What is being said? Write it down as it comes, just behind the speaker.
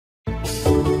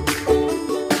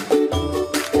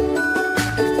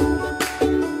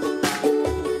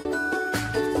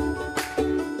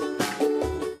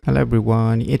Hello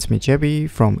everyone, it's me JB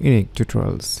from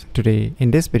UniqueTutorials. Today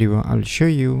in this video I'll show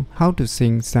you how to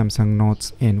sync Samsung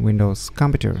Notes in Windows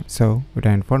computer. So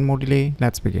without further more delay,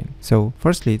 let's begin. So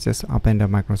firstly, just open the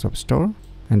Microsoft Store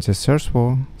and just search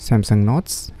for Samsung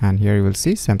Notes, and here you will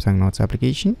see Samsung Notes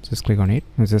application. Just click on it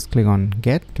and just click on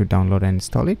Get to download and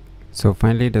install it. So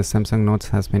finally the Samsung Notes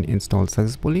has been installed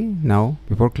successfully. Now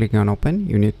before clicking on open,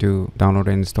 you need to download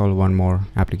and install one more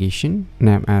application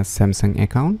named as Samsung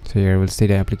Account. So here you will see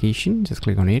the application, just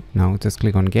click on it. Now just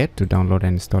click on Get to download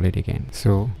and install it again.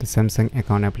 So the Samsung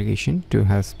Account application too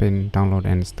has been downloaded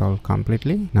and installed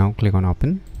completely. Now click on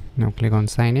open. Now click on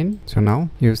sign in. So now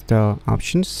use the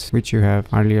options which you have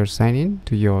earlier signed in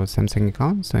to your Samsung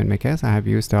account. So in my case, I have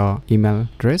used the email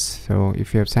address. So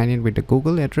if you have signed in with the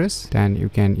Google address, then you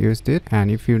can use it.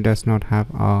 And if you does not have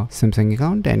a Samsung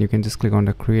account, then you can just click on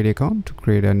the create account to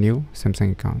create a new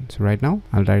Samsung account. So right now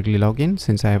I'll directly log in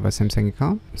since I have a Samsung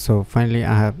account. So finally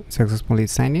I have successfully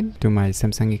signed in to my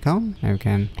Samsung account. Now you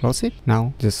can close it.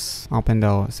 Now just open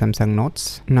the Samsung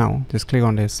Notes. Now just click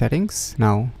on the settings.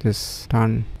 Now just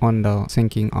turn on the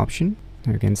syncing option.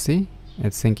 You can see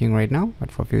it's syncing right now,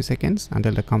 but for a few seconds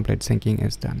until the complete syncing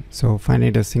is done. So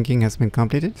finally the syncing has been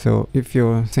completed. So if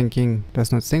your syncing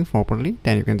does not sync properly,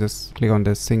 then you can just click on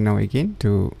the sync now again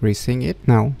to resync it.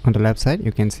 Now on the left side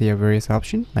you can see a various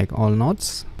option like all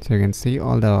notes. So you can see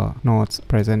all the notes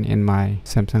present in my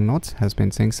Samsung Notes has been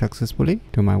synced successfully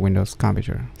to my Windows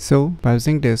computer. So by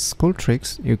using these cool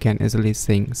tricks, you can easily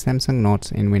sync Samsung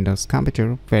Notes in Windows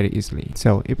computer very easily.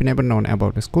 So if you never known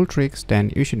about the cool tricks,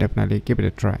 then you should definitely give it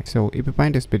a try. So if you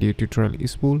find this video tutorial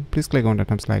useful, please click on the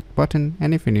thumbs like button,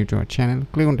 and if you're new to our channel,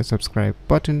 click on the subscribe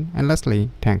button, and lastly,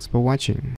 thanks for watching.